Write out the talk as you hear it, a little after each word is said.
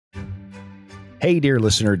Hey, dear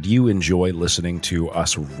listener, do you enjoy listening to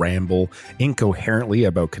us ramble incoherently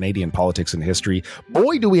about Canadian politics and history?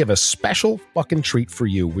 Boy, do we have a special fucking treat for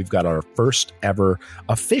you. We've got our first ever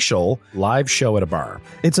official live show at a bar.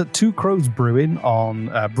 It's at Two Crows Brewing on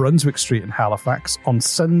Brunswick Street in Halifax on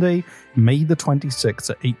Sunday, May the 26th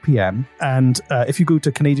at 8 p.m. And if you go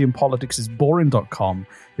to CanadianPoliticsIsBoring.com,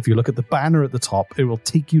 if you look at the banner at the top, it will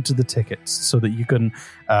take you to the tickets so that you can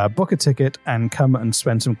book a ticket and come and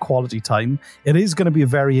spend some quality time. It is going to be a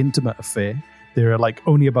very intimate affair. There are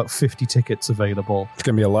only about 50 tickets available. It's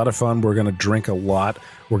going to be a lot of fun. We're going to drink a lot.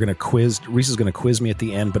 We're going to quiz. Reese is going to quiz me at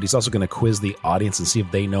the end, but he's also going to quiz the audience and see if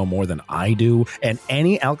they know more than I do. And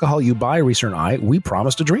any alcohol you buy, Reese and I, we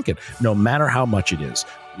promise to drink it, no matter how much it is.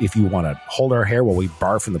 If you want to hold our hair while we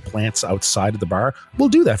barf from the plants outside of the bar, we'll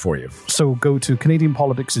do that for you. So go to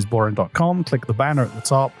CanadianPoliticsIsBoring.com, click the banner at the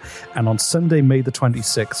top, and on Sunday, May the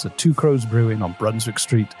 26th at Two Crows Brewing on Brunswick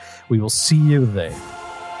Street, we will see you there.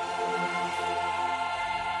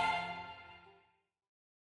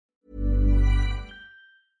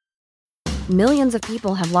 Millions of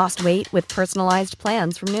people have lost weight with personalized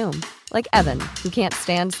plans from Noom. Like Evan, who can't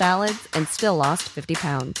stand salads and still lost 50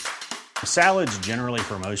 pounds. Salads generally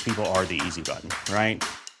for most people are the easy button, right?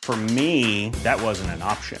 For me, that wasn't an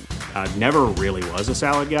option. I never really was a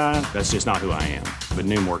salad guy. That's just not who I am. But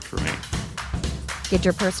Noom worked for me. Get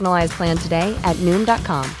your personalized plan today at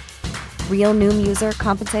Noom.com. Real Noom user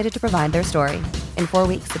compensated to provide their story. In 4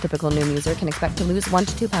 weeks, the typical Noom user can expect to lose 1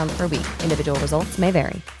 to 2 pounds per week. Individual results may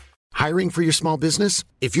vary. Hiring for your small business?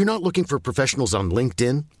 If you're not looking for professionals on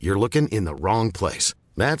LinkedIn, you're looking in the wrong place.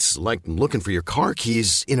 That's like looking for your car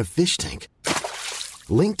keys in a fish tank.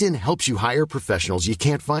 LinkedIn helps you hire professionals you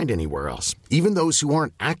can't find anywhere else, even those who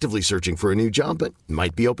aren't actively searching for a new job but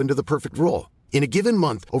might be open to the perfect role. In a given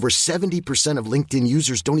month, over 70% of LinkedIn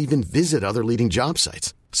users don't even visit other leading job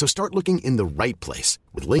sites. So start looking in the right place.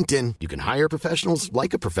 With LinkedIn, you can hire professionals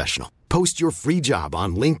like a professional. Post your free job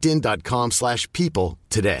on linkedin.com/people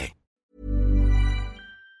today.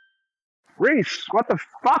 Reese, what the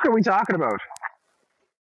fuck are we talking about?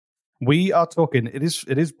 We are talking, it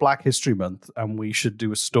is Black History Month, and we should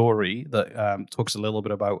do a story that talks a little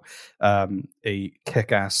bit about a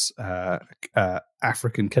kick-ass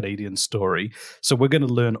African-Canadian story. So we're going to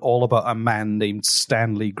learn all about a man named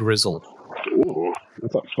Stanley Grizzle. Ooh,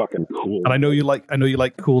 that's a fucking cool. And I know you like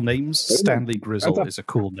cool names. Stanley Grizzle is a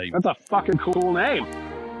cool name. That's a fucking cool name.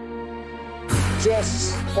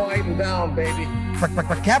 Just quieten down, baby. Per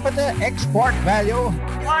capita export value.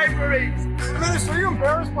 Libraries. Minister, are you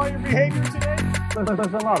embarrassed by your behavior today?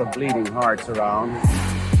 There's a lot of bleeding hearts around.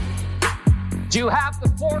 Do you have the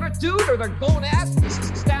fortitude or the gonads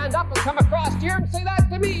to stand up and come across here and say that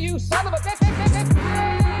to me, you son of a bitch?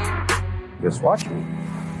 Just watch me.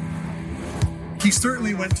 He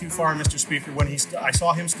certainly went too far, Mr. Speaker, when I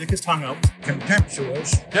saw him stick his tongue out.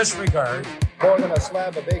 Contemptuous disregard. More than a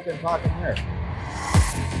slab of bacon talking here.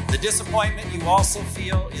 The disappointment you also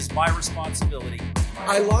feel is my responsibility.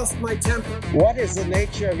 I lost my temper. What is the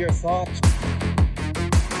nature of your thoughts?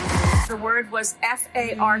 The word was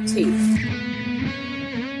FART.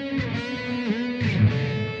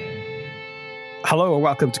 Hello and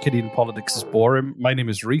welcome to Canadian Politics is Boring. My name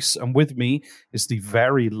is Reese, and with me is the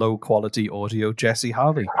very low quality audio Jesse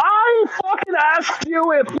Harvey. I fucking asked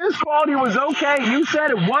you if this quality was okay. You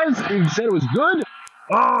said it was. You said it was good.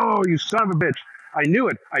 Oh, you son of a bitch. I knew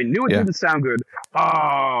it. Didn't sound good.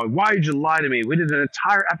 Oh, why did you lie to me? We did an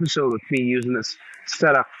entire episode with me using this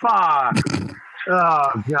setup. Fuck.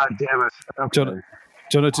 Oh, god damn it. Okay. Do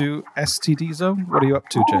you want to do STD Zone? What are you up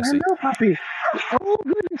to, Jesse? Hello, puppy. Oh,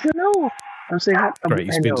 goodness, hello. I'm saying hi. Great,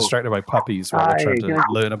 he's been distracted by puppies while we're trying to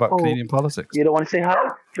learn about Canadian politics. You don't want to say hi? Do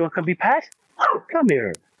you want to come be pet? Come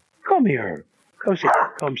here.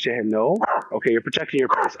 Come say no. Okay, you're protecting your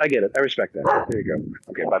place. I get it. I respect that. There you go.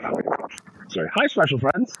 Okay, bye. Sorry. Hi, special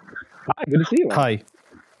friends. Hi, good to see you. Hi.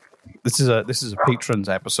 This is a patrons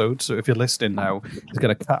episode, so if you're listening now, it's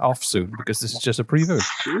going to cut off soon because this is just a preview.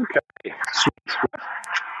 Okay.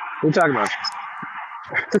 What are you talking about?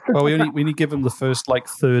 Well, we only give them the first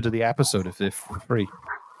third of the episode if they're free.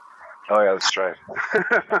 Oh yeah, that's right.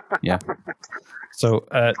 Yeah. So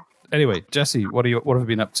anyway, Jesse, what have you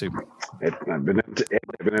been up to? I've been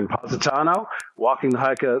in Positano, hiking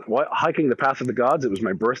the Path of the Gods. It was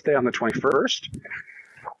my birthday on the 21st.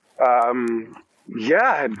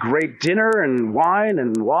 I had great dinner and wine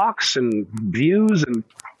and walks and views, and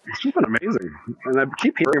it's just been amazing. And I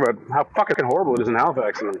keep hearing about how fucking horrible it is in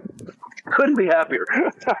Halifax, and couldn't be happier.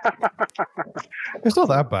 It's not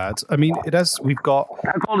that bad. I mean, it has. We've got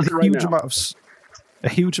how cold is it right now? A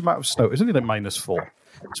huge amount of snow. It's only -4.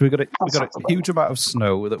 So we got a huge amount of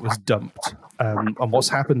snow that was dumped, and what's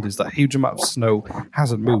happened is that huge amount of snow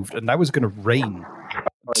hasn't moved, and now it's going to rain.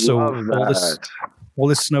 So all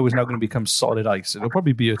this snow is now going to become solid ice. It'll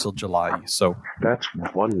probably be here till July. So that's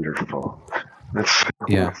wonderful.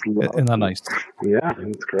 Isn't that nice? Yeah,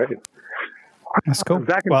 it's great. That's cool. I'm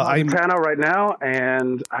back in Positano right now,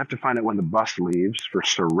 and I have to find out when the bus leaves for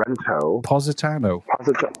Sorrento. Positano,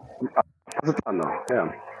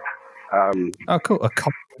 yeah. Oh, cool. A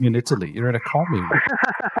commune in Italy. You're in a commune.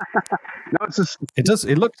 No, it's just... It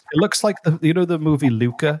looks like the movie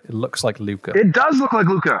Luca. It looks like Luca. It does look like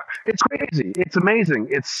Luca. It's crazy. It's amazing.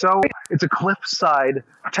 It's a cliffside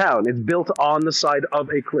town. It's built on the side of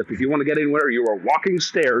a cliff. If you want to get anywhere, you are walking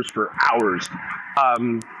stairs for hours.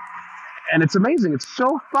 And it's amazing. It's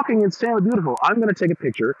so fucking insanely beautiful. I'm going to take a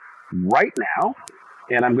picture right now,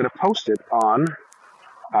 and I'm going to post it on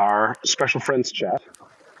our special friends chat.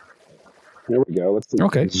 There we go. Let's do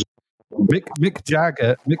okay. Mick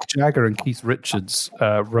Jagger and Keith Richards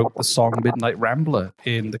wrote the song Midnight Rambler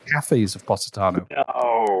in the cafes of Positano.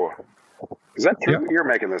 Oh, is that true? Yeah. You're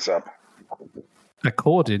making this up.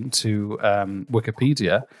 According to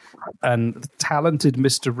Wikipedia, and the talented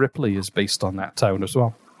Mr. Ripley is based on that town as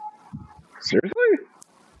well. Seriously?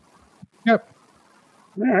 Yep.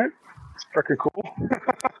 All right. It's freaking cool.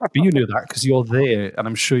 But you knew that because you're there, and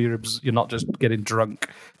I'm sure you're not just getting drunk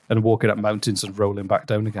and walking up mountains and rolling back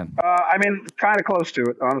down again. I mean, kind of close to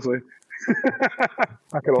it, honestly.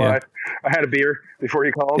 Not gonna lie. I had a beer before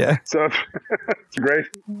you called, so it's great.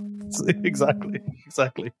 Exactly.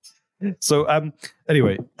 So,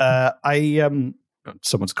 anyway,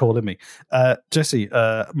 someone's calling me. Jesse,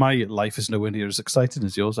 my life is nowhere near as exciting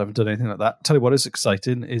as yours. I haven't done anything like that. Tell you what is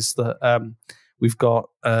exciting is that we've got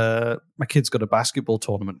my kid's got a basketball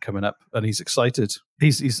tournament coming up, and he's excited.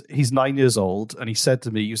 He's 9 years old, and he said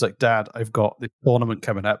to me, he was like, "Dad, I've got this tournament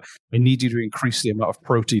coming up. I need you to increase the amount of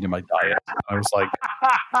protein in my diet." I was like,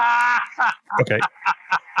 "Okay."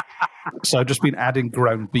 So I've just been adding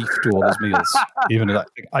ground beef to all his meals, even like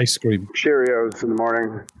ice cream, Cheerios in the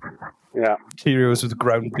morning. Yeah, Cheerios with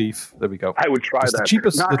ground beef. There we go. I would try that. The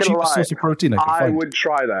cheapest source of protein I can find. I would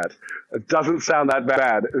try that. It doesn't sound that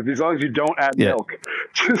bad, as long as you don't add milk.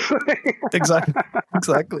 Exactly.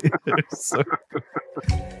 So.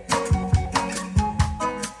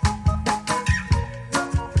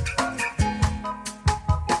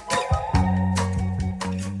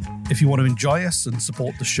 If you want to enjoy us and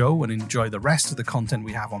support the show and enjoy the rest of the content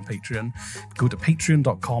we have on Patreon, go to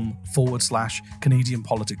patreon.com/Canadian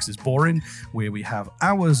Politics is Boring, where we have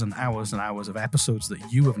hours and hours and hours of episodes that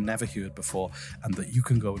you have never heard before and that you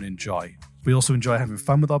can go and enjoy. We also enjoy having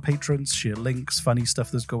fun with our patrons, share links, funny stuff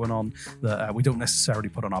that's going on that we don't necessarily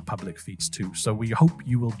put on our public feeds too. So we hope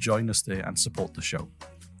you will join us there and support the show.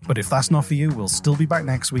 But if that's not for you, we'll still be back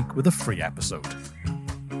next week with a free episode.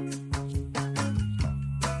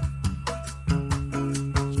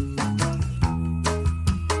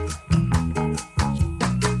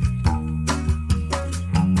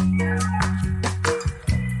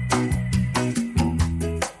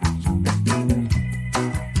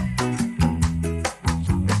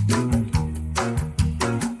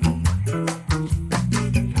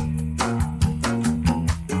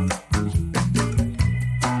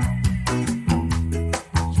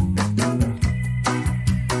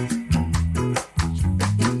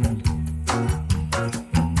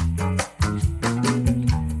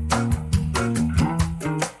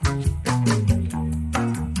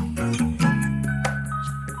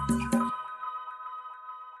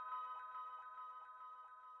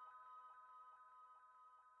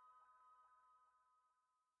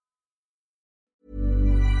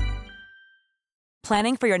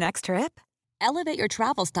 Planning for your next trip? Elevate your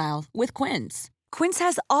travel style with Quince. Quince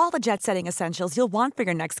has all the jet-setting essentials you'll want for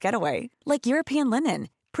your next getaway, like European linen,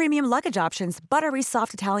 premium luggage options, buttery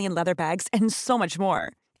soft Italian leather bags, and so much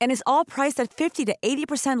more. And is all priced at 50 to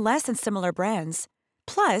 80% less than similar brands.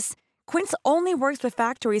 Plus, Quince only works with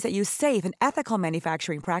factories that use safe and ethical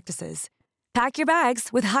manufacturing practices. Pack your bags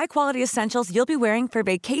with high-quality essentials you'll be wearing for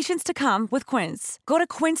vacations to come with Quince. Go to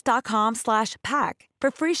quince.com/pack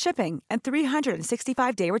for free shipping and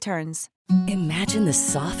 365-day returns. Imagine the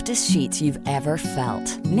softest sheets you've ever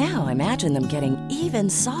felt. Now imagine them getting even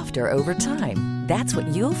softer over time. That's what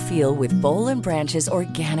you'll feel with Boll & Branch's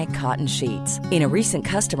organic cotton sheets. In a recent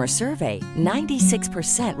customer survey,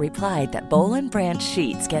 96% replied that Boll & Branch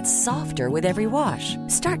sheets get softer with every wash.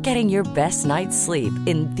 Start getting your best night's sleep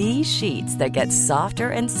in these sheets that get softer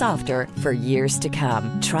and softer for years to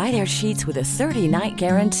come. Try their sheets with a 30-night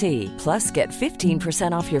guarantee. Plus, get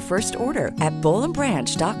 15% off your first order at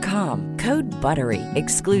bollandbranch.com. Code BUTTERY.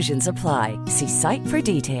 Exclusions apply. See site for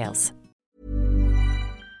details.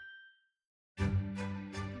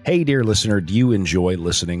 Hey, dear listener, do you enjoy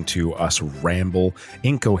listening to us ramble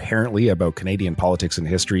incoherently about Canadian politics and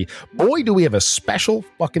history? Boy, do we have a special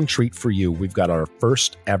fucking treat for you. We've got our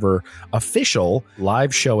first ever official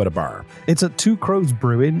live show at a bar. It's at Two Crows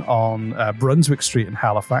Brewing on Brunswick Street in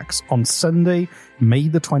Halifax on Sunday, May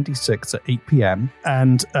the 26th at 8 p.m.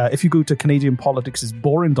 And if you go to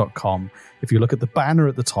CanadianPoliticsIsBoring.com, if you look at the banner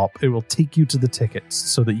at the top, it will take you to the tickets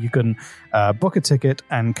so that you can book a ticket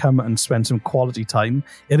and come and spend some quality time.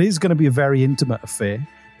 It is going to be a very intimate affair.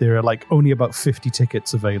 There are only about 50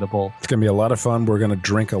 tickets available. It's going to be a lot of fun. We're going to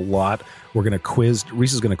drink a lot. We're going to quiz.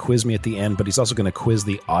 Reese is going to quiz me at the end, but he's also going to quiz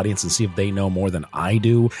the audience and see if they know more than I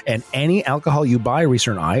do. And any alcohol you buy, Reese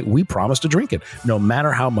and I, we promise to drink it, no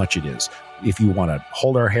matter how much it is. If you want to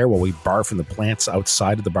hold our hair while we barf from the plants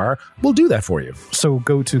outside of the bar, we'll do that for you. So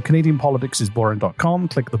go to CanadianPoliticsIsBoring.com,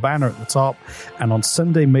 click the banner at the top, and on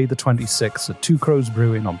Sunday, May the 26th at Two Crows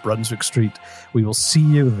Brewing on Brunswick Street, we will see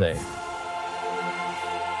you there.